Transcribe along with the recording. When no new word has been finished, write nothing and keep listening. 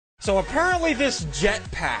So apparently this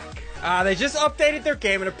jetpack, they just updated their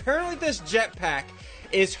game, and apparently this jetpack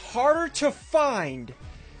is harder to find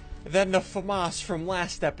than the FAMAS from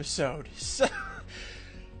last episode. So,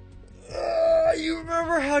 you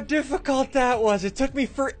remember how difficult that was? It took me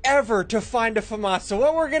forever to find a FAMAS. So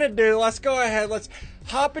what we're gonna do, let's go ahead, let's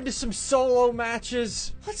hop into some solo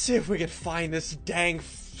matches. Let's see if we can find this dang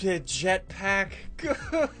jetpack.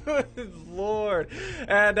 Good lord.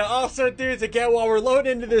 And also, dudes, again, while we're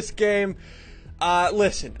loading into this game,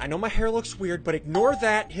 listen, I know my hair looks weird, but ignore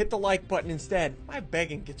that. Hit the like button instead. My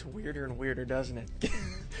begging gets weirder and weirder, doesn't it?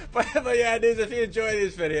 but yeah, dudes, if you enjoy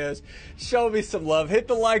these videos, show me some love. Hit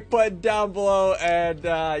the like button down below, and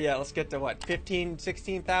yeah, let's get to what, 15,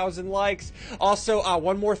 16,000 likes. Also,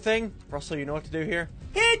 one more thing. Russell, you know what to do here?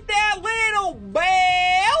 Hit that little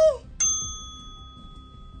bell!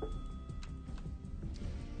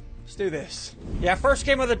 Let's do this. Yeah, first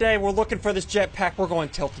game of the day, we're looking for this jetpack. We're going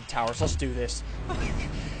Tilted Towers. Let's do this.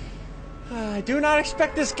 I do not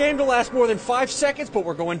expect this game to last more than 5 seconds, but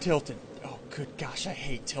we're going Tilted. Oh, good gosh, I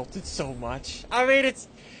hate Tilted so much. I mean,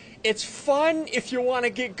 it's fun if you want to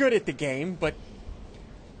get good at the game, but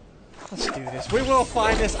let's do this. We will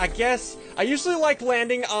find this, I guess. I usually like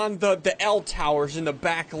landing on the L towers in the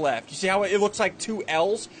back left. You see how it looks like two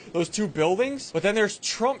L's? Those two buildings? But then there's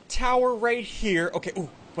Trump Tower right here. Okay, ooh.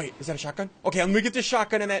 Wait, is that a shotgun? Okay, let me get this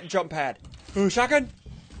shotgun and that jump pad. Ooh, shotgun?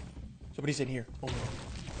 Somebody's in here. Oh no.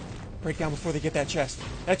 Break down before they get that chest.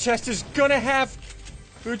 That chest is gonna have...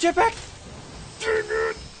 Ooh, jetpack! Dang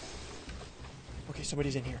it! Okay,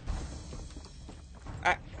 somebody's in here.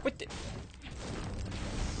 What the...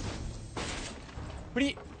 What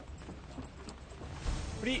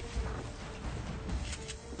do you...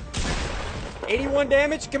 81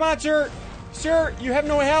 damage? Come on, sir! Sir, you have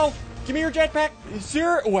no health! Give me your jetpack,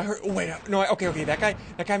 sir. Oh, wait, no, okay, that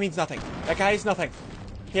guy means nothing. That guy is nothing.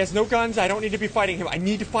 He has no guns. I don't need to be fighting him. I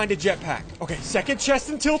need to find a jetpack. Okay, second chest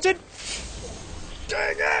and Tilted.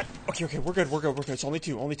 Dang it. Okay, we're good. It's only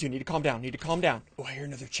two. Need to calm down. Oh, I hear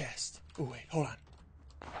another chest. Oh, wait, hold on.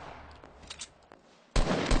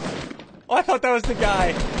 Oh, I thought that was the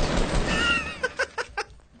guy.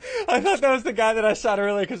 I thought that was the guy that I shot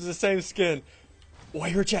earlier because it's the same skin. Oh, I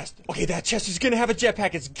hear a chest. Okay, that chest is gonna have a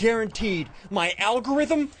jetpack. It's guaranteed. My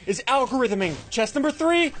algorithm is algorithming. Chest number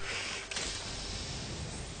 3.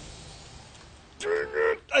 Dang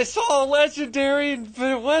it. I saw a legendary, but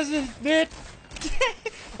it wasn't it.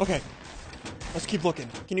 Okay, let's keep looking.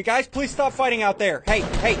 Can you guys please stop fighting out there?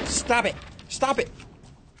 Hey, stop it. Stop it.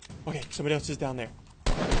 Okay, somebody else is down there.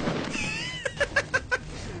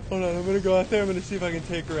 Hold on, I'm gonna go out there. I'm gonna see if I can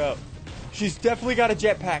take her out. She's definitely got a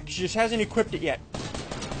jetpack. She just hasn't equipped it yet.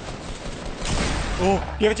 Oh,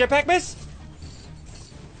 do you have a jetpack, miss?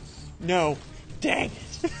 No. Dang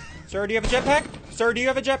it. Sir, do you have a jetpack? Sir, do you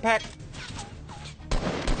have a jetpack?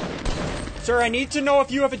 Sir, I need to know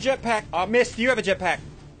if you have a jetpack. Miss, do you have a jetpack?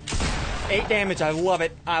 8 damage. I love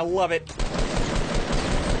it.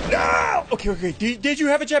 No! Okay. Did you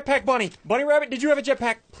have a jetpack, Bunny? Bunny Rabbit, did you have a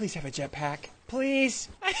jetpack? Please have a jetpack. Please.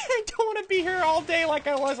 I don't want to be here all day like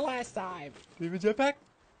I was last time. Do you have a jetpack?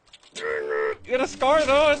 You got a scar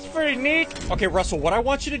though, it's pretty neat. Okay, Russell, what I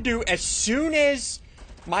want you to do as soon as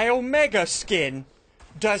my Omega skin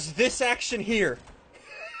does this action here.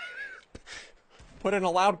 Put in a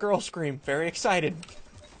loud girl scream. Very excited.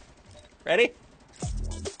 Ready?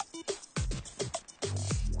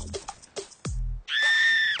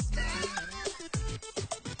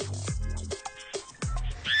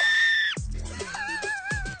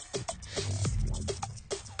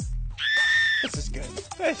 This is good.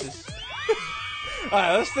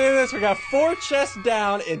 Alright, let's do this. We got 4 chests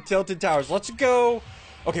down in Tilted Towers. Let's go.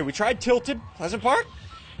 Okay, we tried Tilted. Pleasant Park?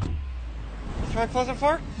 Let's try Pleasant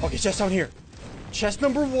Park? Okay, chest down here. Chest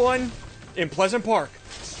number 1 in Pleasant Park.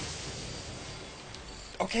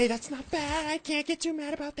 Okay, that's not bad. I can't get too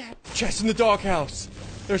mad about that. Chest in the doghouse.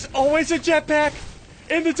 There's always a jetpack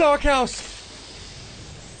in the doghouse.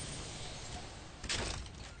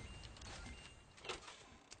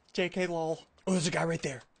 JK lol. Oh, there's a guy right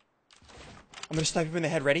there. I'm gonna snipe him in the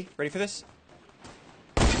head. Ready? Ready for this?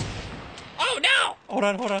 Oh no! Hold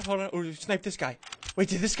on. Oh, snipe this guy. Wait,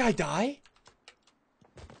 did this guy die?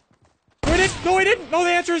 No, he didn't! No, the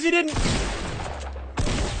answer is he didn't!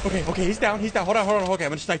 Okay, he's down. Hold on. Okay,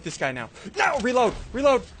 I'm gonna snipe this guy now. No! Reload!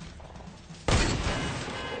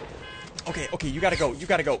 Okay, you gotta go.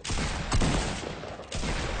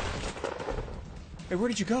 Hey, where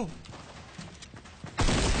did you go?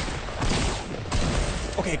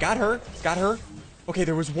 Okay, got her. Okay,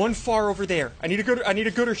 there was one far over there. I need a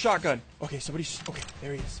gooder shotgun. Okay, okay,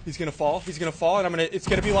 there he is. He's gonna fall, and it's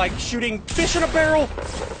gonna be like shooting fish in a barrel.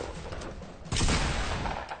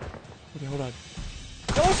 Okay, hold on.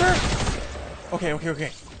 Hello, sir! Okay, okay,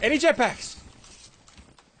 okay. Any jetpacks?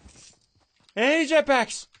 Any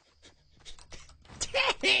jetpacks?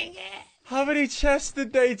 Dang it! How many chests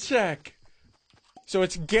did they check? So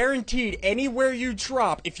it's guaranteed anywhere you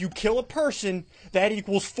drop, if you kill a person, that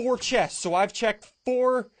equals 4 chests. So I've checked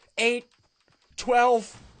 4, 8,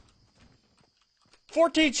 12,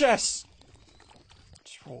 14 chests.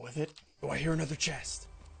 Just roll with it. Oh, I hear another chest.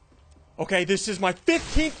 Okay, this is my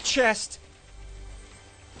 15th chest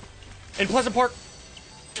in Pleasant Park.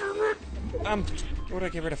 What do I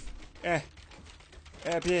get rid of? Yeah.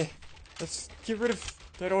 Let's get rid of,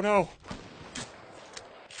 I don't know.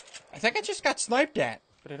 I think I just got sniped at,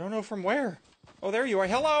 but I don't know from where. Oh, there you are.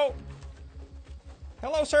 Hello.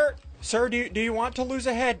 Hello, sir. Sir, do you want to lose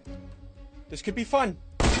a head? This could be fun.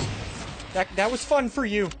 That was fun for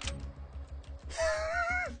you.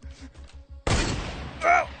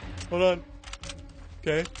 Oh, hold on.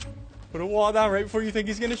 Okay. Put a wall down right before you think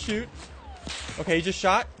he's gonna shoot. Okay, he just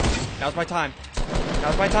shot. Now's my time.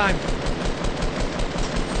 Now's my time.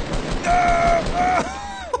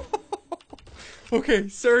 Okay,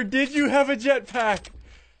 sir, did you have a jetpack?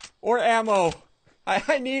 Or ammo?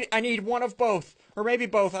 I need one of both. Or maybe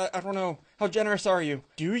both. I don't know. How generous are you?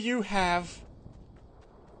 Do you have...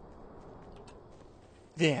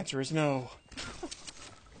 The answer is no.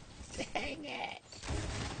 Dang it.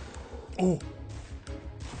 Oh.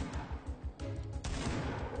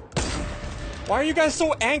 Why are you guys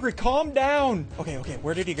so angry? Calm down. Okay, okay,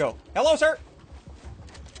 where did he go? Hello, sir.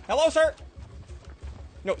 Hello, sir.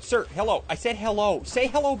 No, sir, hello. I said hello. Say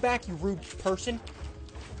hello back, you rude person.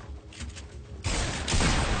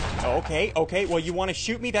 Okay, okay. Well, you want to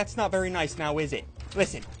shoot me? That's not very nice now, is it?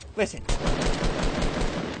 Listen, listen.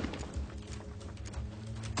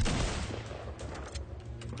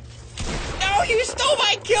 No, you stole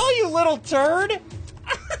my kill, you little turd!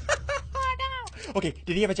 No. Okay,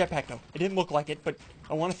 did he have a jetpack, though? It didn't look like it, but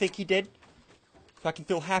I want to think he did. So I can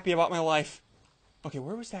feel happy about my life. Okay,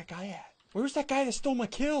 where was that guy at? Where was that guy that stole my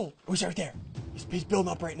kill? Oh, he's right there. He's building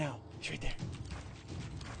up right now. He's right there.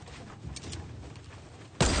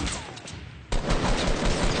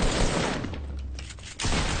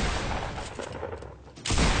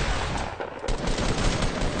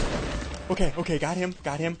 Okay, okay, got him,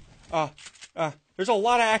 got him. There's a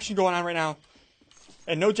lot of action going on right now.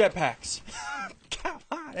 And no jetpacks. Come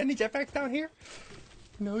on, any jetpacks down here?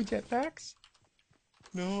 No jetpacks?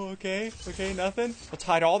 No, okay, okay, nothing. Let's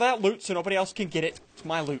hide all that loot so nobody else can get it. It's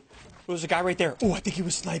my loot. There's a guy right there. Oh, I think he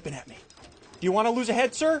was sniping at me. Do you want to lose a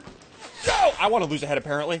head, sir? No! I want to lose a head,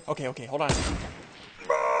 apparently. Okay, okay, hold on.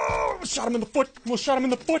 Oh, shot him in the foot. Almost shot him in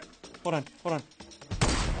the foot. Hold on, hold on.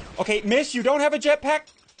 Okay, miss, you don't have a jetpack.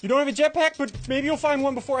 You don't have a jetpack, but maybe you'll find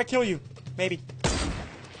one before I kill you. Maybe.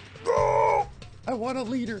 Oh, I want a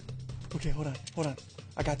leader. Okay, hold on, hold on.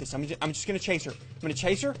 I got this. I'm just gonna chase her. I'm gonna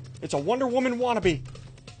chase her. It's a Wonder Woman wannabe.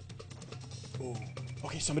 Oh,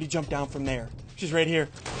 okay, somebody jumped down from there. She's right here.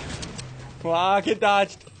 Ah, get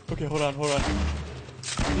dodged. Okay, hold on, hold on.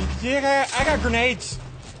 Yeah, I got grenades.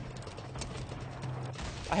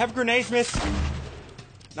 I have grenades, miss.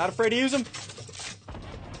 Not afraid to use them.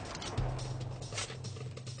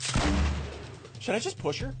 Should I just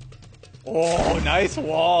push her? Oh, nice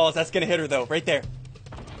walls. That's gonna hit her, though. Right there.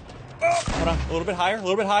 Oh, hold on. A little bit higher. A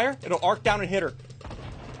little bit higher. It'll arc down and hit her.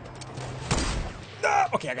 Ah,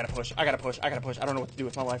 okay, I gotta push. I gotta push. I gotta push. I don't know what to do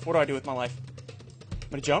with my life. What do I do with my life? I'm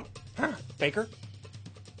gonna jump. Faker.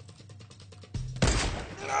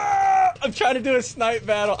 Ah, I'm trying to do a snipe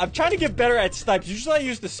battle. I'm trying to get better at snipes. Usually I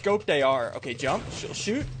use the scoped AR. Okay, jump. She'll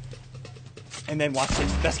shoot. And then watch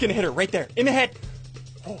this. That's gonna hit her right there. In the head.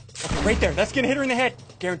 Oh, okay, right there. That's gonna hit her in the head.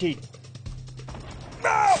 Guaranteed.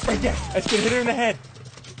 No! Right there. That's gonna hit her in the head.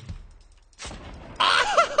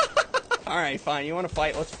 Alright, fine. You wanna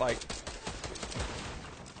fight? Let's fight.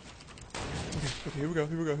 Okay, here we go,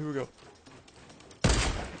 here we go, here we go.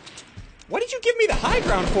 What did you give me the high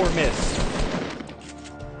ground for, miss?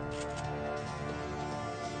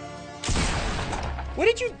 What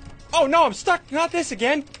did you... Oh, no, I'm stuck. Not this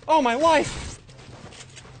again. Oh, my life.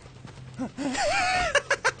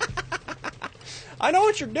 I know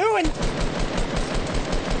what you're doing.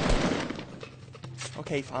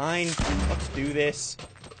 Okay, fine. Let's do this.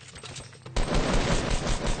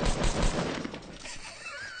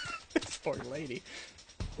 This poor lady.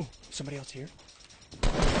 Oh, somebody else here?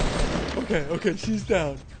 Okay, okay, she's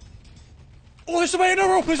down. Oh, there's somebody in the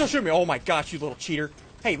room. Please don't shoot me. Oh my gosh, you little cheater.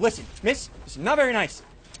 Hey, listen, miss. This is not very nice.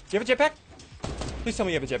 Do you have a jetpack? Please tell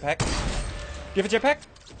me you have a jetpack. Do you have a jetpack?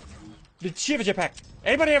 Did she have a jetpack?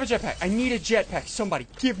 Anybody have a jetpack? I need a jetpack. Somebody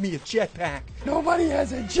give me a jetpack. Nobody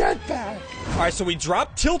has a jetpack. All right, so we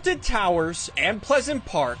dropped Tilted Towers and Pleasant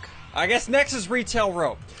Park. I guess next is Retail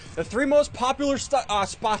Row. The 3 most popular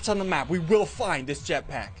spots on the map. We will find this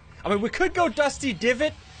jetpack. I mean, we could go Dusty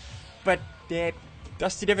Divot, but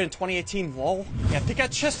Dusty Divot in 2018, lol. Yeah, I think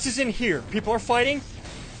that chest is in here. People are fighting.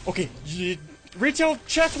 Okay, retail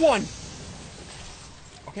chest 1.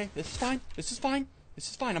 Okay, this is fine. This is fine. This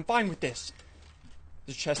is fine. I'm fine with this.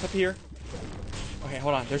 There's a chest up here. Okay,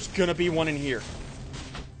 hold on. There's gonna be one in here.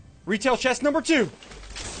 Retail chest number 2.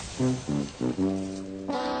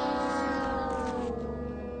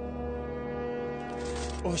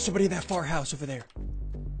 Oh, there's somebody in that far house over there.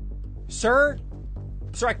 Sir?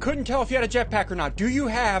 Sir, I couldn't tell if you had a jetpack or not. Do you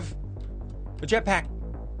have a jetpack?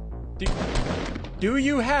 Do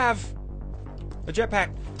you have a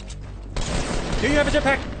jetpack? Do you have a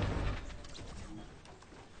jetpack?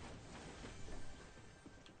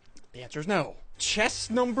 The answer is no.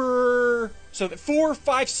 Chest number... So, 4,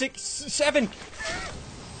 5, 6, 7.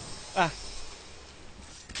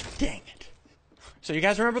 Dang it. So you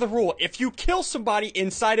guys remember the rule. If you kill somebody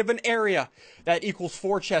inside of an area, that equals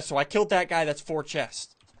 4 chests. So I killed that guy, that's 4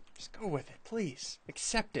 chests. Just go with it, please.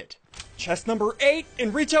 Accept it. Chest number 8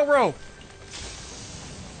 in Retail Row.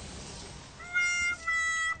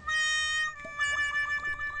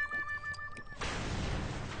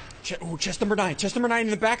 Ooh, chest number 9. Chest number 9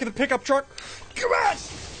 in the back of the pickup truck. Come on!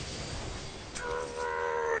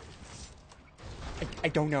 I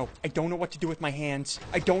don't know. I don't know what to do with my hands.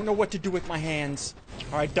 I don't know what to do with my hands.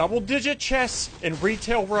 All right, double-digit chests in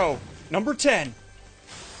Retail Row. Number 10.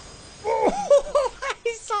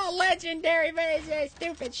 I saw legendary, man. It's a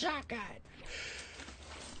stupid shotgun.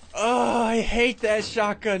 Oh, I hate that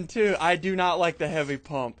shotgun, too. I do not like the heavy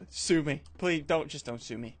pump. Sue me. Please, don't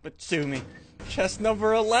sue me, but sue me. Chest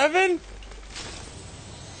number 11?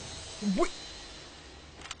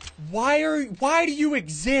 Why do you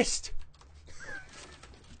exist?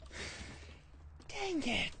 Dang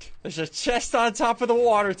it. There's a chest on top of the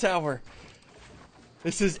water tower.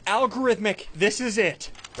 This is algorithmic. This is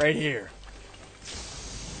it. Right here.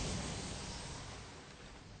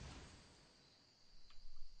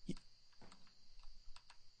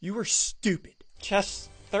 You were stupid.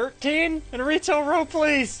 Chest 13 in a Retail Row,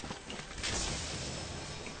 please.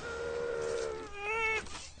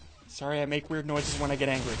 Sorry, I make weird noises when I get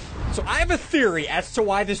angry. So I have a theory as to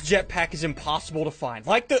why this jetpack is impossible to find.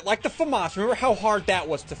 Like the FAMAS, remember how hard that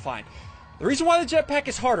was to find? The reason why the jetpack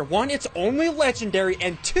is harder, 1, it's only legendary,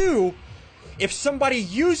 and 2, if somebody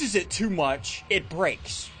uses it too much, it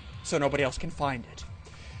breaks. So nobody else can find it.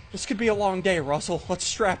 This could be a long day, Russell. Let's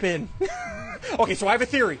strap in. Okay, so I have a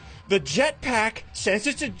theory. The jetpack, since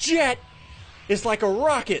it's a jet, is like a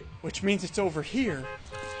rocket, which means it's over here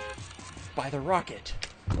by the rocket.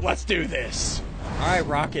 Let's do this. All right,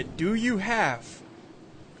 Rocket, do you have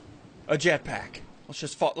a jetpack? Let's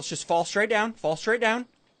just fall straight down. Fall straight down.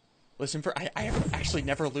 Listen for... I have actually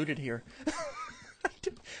never looted here.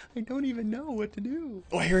 I don't even know what to do.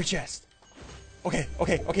 Oh, I hear a chest. Okay.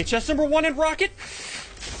 Chest number 1 in Rocket.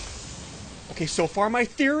 Okay, so far my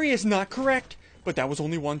theory is not correct, but that was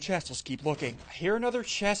only 1 chest. Let's keep looking. I hear another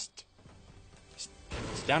chest. It's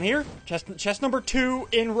down here. Chest number 2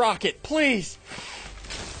 in Rocket, please.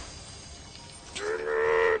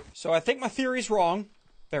 So I think my theory's wrong.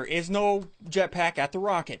 There is no jetpack at the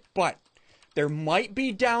Rocket, but there might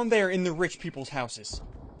be down there in the rich people's houses.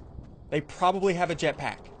 They probably have a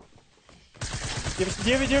jetpack. Do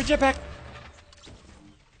you have a jetpack?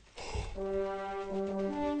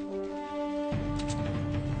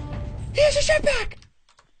 He has a jetpack!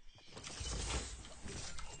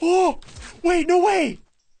 Oh! Wait, no way!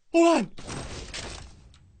 Hold on!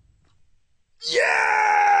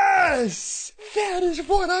 Yes! That is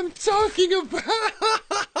what I'm talking about!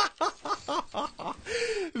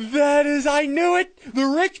 That is, I knew it! The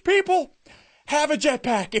rich people have a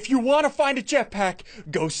jetpack. If you want to find a jetpack,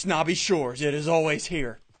 go Snobby Shores. It is always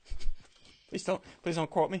here. Please don't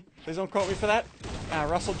quote me. Please don't quote me for that.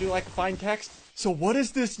 Russell, do you like a fine text? So what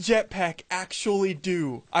does this jetpack actually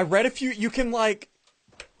do? I read a few, you can like,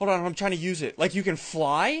 hold on, I'm trying to use it. Like you can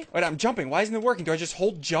fly? Wait, I'm jumping. Why isn't it working? Do I just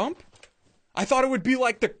hold jump? I thought it would be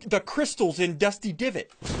like the crystals in Dusty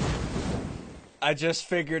Divot. I just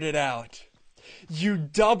figured it out. You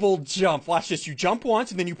double jump. Watch this. You jump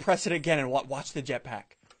once and then you press it again and watch the jetpack.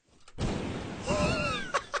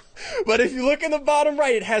 But if you look in the bottom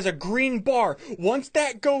right, it has a green bar. Once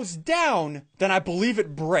that goes down, then I believe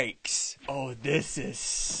it breaks. Oh, this is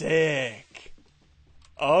sick.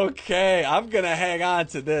 Okay, I'm gonna hang on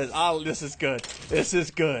to this. Oh, this is good. This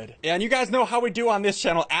is good. And you guys know how we do on this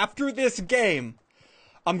channel. After this game,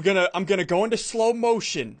 I'm gonna go into slow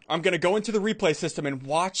motion. I'm gonna go into the replay system and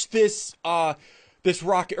watch this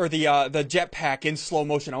rocket or the jetpack in slow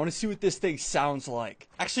motion. I want to see what this thing sounds like.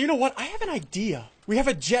 Actually, you know what? I have an idea. We have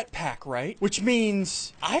a jetpack, right? Which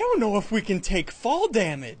means I don't know if we can take fall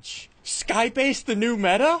damage. SKYBASE the new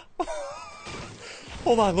meta?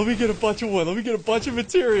 Hold on, let me get a bunch of wood. Let me get a bunch of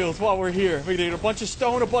materials while we're here. We're gonna get a bunch of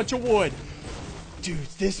stone, a bunch of wood. Dude,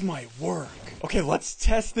 this might work. Okay, let's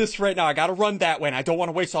test this right now. I gotta run that way, and I don't want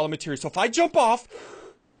to waste all the materials. So if I jump off...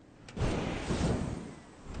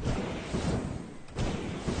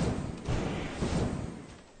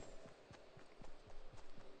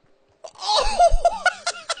 Oh!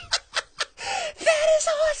 That is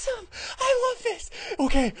awesome! I love this!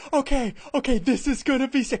 Okay, this is gonna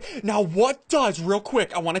be sick. Now, what does, real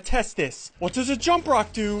quick, I want to test this. What does a jump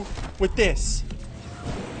rock do with this?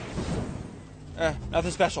 Nothing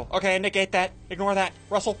special. Okay, negate that. Ignore that.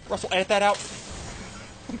 Russell, edit that out.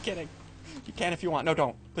 I'm kidding. You can if you want. No,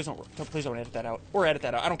 don't. Please don't edit that out. Or edit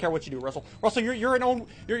that out. I don't care what you do, Russell. Russell, you're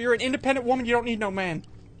an independent woman. You don't need no man.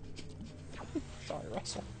 Sorry,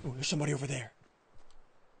 Russell. Ooh, there's somebody over there.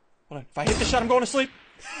 Hold on. If I hit this shot, I'm going to sleep.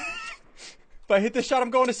 If I hit this shot, I'm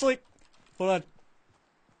going to sleep. Hold on.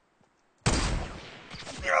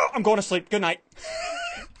 I'm going to sleep. Good night.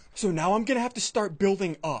 So now I'm gonna have to start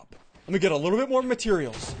building up. Let me get a little bit more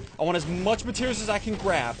materials. I want as much materials as I can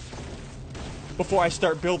grab before I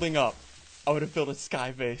start building up. I would have built a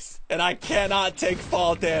SKYBASE, and I cannot take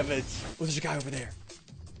fall damage. Oh, there's a guy over there.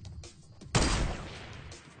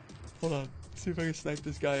 Hold on. See if I can snipe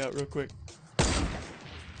this guy out real quick.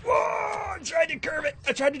 Whoa! I tried to curve it.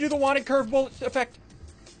 I tried to do the wanted curve bullet effect.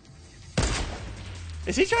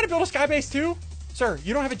 Is he trying to build a SKYBASE too? Sir,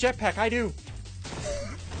 you don't have a jetpack. I do.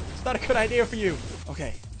 It's not a good idea for you.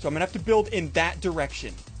 Okay. So I'm gonna have to build in that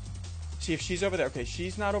direction. See if she's over there. Okay,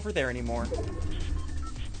 she's not over there anymore.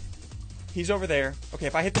 He's over there. Okay,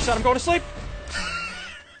 if I hit the shot, I'm going to sleep.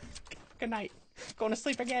 Good night. Going to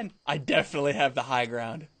sleep again. I definitely have the high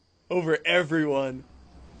ground over everyone.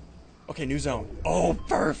 Okay, new zone. Oh,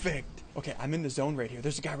 perfect. Okay, I'm in the zone right here.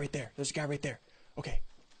 There's a guy right there. There's a guy right there. Okay.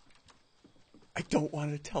 I don't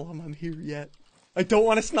want to tell him I'm here yet. I don't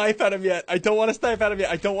want to snipe at him yet. I don't want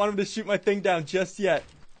him to shoot my thing down just yet.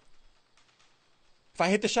 If I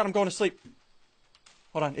hit the shot, I'm going to sleep.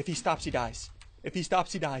 Hold on. If he stops, he dies. If he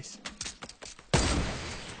stops, he dies.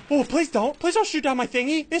 Oh, please don't. Please don't shoot down my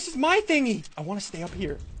thingy. This is my thingy. I want to stay up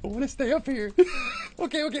here.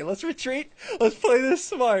 Okay, let's retreat. Let's play this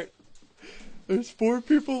smart. There's 4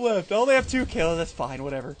 people left. I only have 2 kills. That's fine.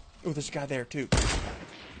 Whatever. Oh, there's a guy there, too.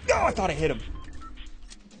 Oh, I thought I hit him.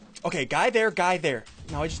 Okay, guy there.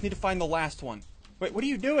 Now I just need to find the last one. Wait, what are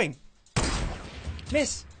you doing?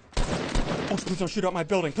 Miss. Oh, please don't shoot out my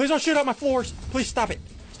building. Please don't shoot out my floors. Please stop it.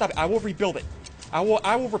 Stop it. I will rebuild it. I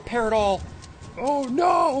will repair it all. Oh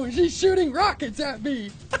no, she's shooting rockets at me.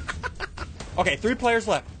 Okay, 3 players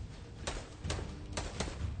left.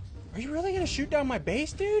 Are you really gonna shoot down my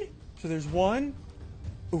base, dude? So there's one.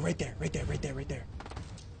 Oh, right there. Are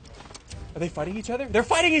they fighting each other? They're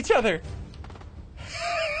fighting each other.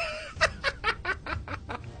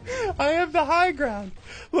 I have the high ground.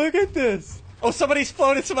 Look at this. Oh, somebody's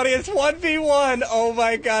floated somebody. It's 1v1. Oh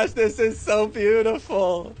my gosh, this is so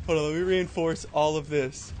beautiful. Hold on, let me reinforce all of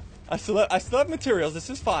this. I still have materials. This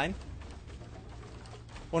is fine.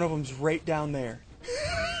 One of them's right down there.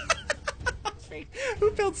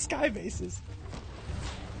 Who built SKYBASEs?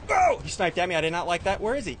 Oh, he sniped at me. I did not like that.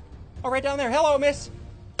 Where is he? Oh, right down there. Hello, miss.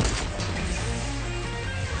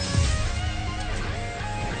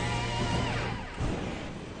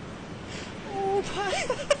 Oh my.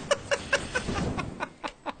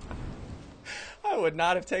 I would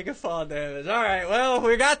not have taken fall damage. Alright, well,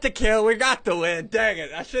 we got the kill. We got the win. Dang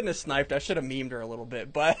it. I shouldn't have sniped. I should have memed her a little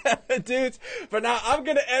bit. But, dudes, for now, I'm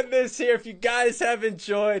going to end this here. If you guys have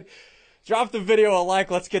enjoyed, drop the video a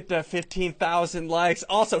like. Let's get to 15,000 likes.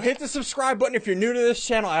 Also, hit the subscribe button if you're new to this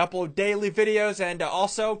channel. I upload daily videos. And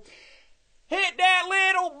also, hit that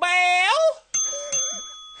little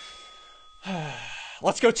bell.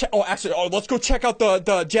 Let's go check. Oh, actually, let's go check out the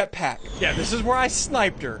jetpack. Yeah, this is where I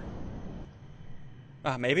sniped her.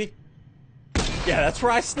 Maybe? Yeah, that's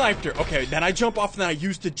where I sniped her. Okay, then I jump off and then I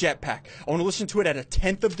use the jetpack. I want to listen to it at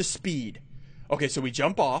 1/10 of the speed. Okay, so we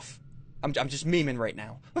jump off. I'm just memeing right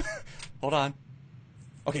now. Hold on.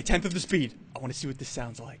 Okay, 1/10 of the speed. I want to see what this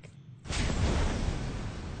sounds like.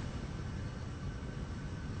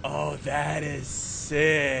 Oh, that is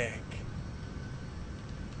sick.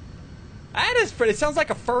 That is pretty. It sounds like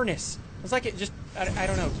a furnace. It's like it just. I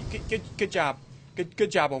don't know. Good job. Good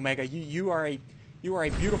job, Omega. You are a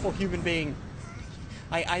beautiful human being.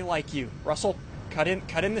 I like you. Russell, Cut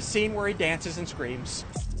in the scene where he dances and screams.